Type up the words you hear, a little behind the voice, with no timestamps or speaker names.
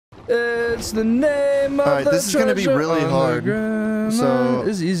It's the name of Alright, the this is gonna be really hard. So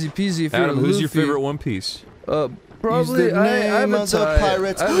it's easy peasy for Adam, who's your Luffy. favorite One Piece? Probably I have a tie. I have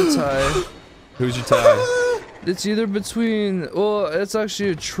a tie. Who's your tie? It's either between. Well, it's actually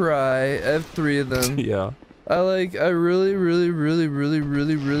a try. I have 3 of them. Yeah. I really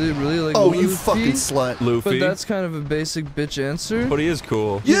like Oh, Luffy, you fucking slut. Luffy. but that's kind of a basic bitch answer. But he is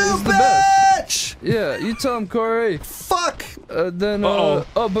cool. You He's the bitch! Yeah, you tell him, Corey. Fuck! Then, Uh-oh.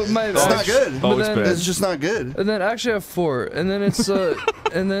 oh, but my. It's not good. Oh, it's then, bad. It's just not good. And then actually I have 4, and then it's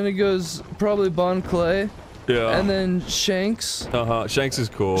and then it goes probably Bon Clay, Yeah. and then Shanks. Shanks is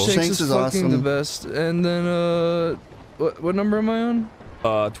cool. Shanks is fucking awesome. the best. And then what number am I on?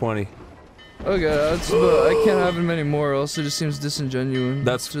 20. Okay, but I can't have him anymore, else it just seems disingenuous.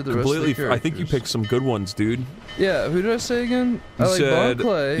 That's to the rest of the completely. I think you characters. picked some good ones, dude. Yeah, who did I say again? You I like said. Bon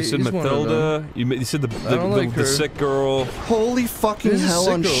Clay. You said He's one of them. Mathilda. You said don't like the her. sick girl. Holy fucking Who's a hell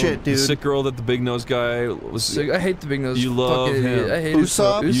on sicko? shit, The dude. sick girl that the big nose guy was. Sick. I hate the big nose. You love fucking idiot. him. I hate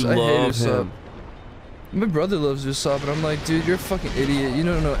Usopp? Usopp. You I hate love Usopp. him. My brother loves Usopp, and I'm like, dude, you're a fucking idiot. You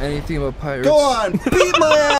don't know anything about pirates. Go on, beat my ass!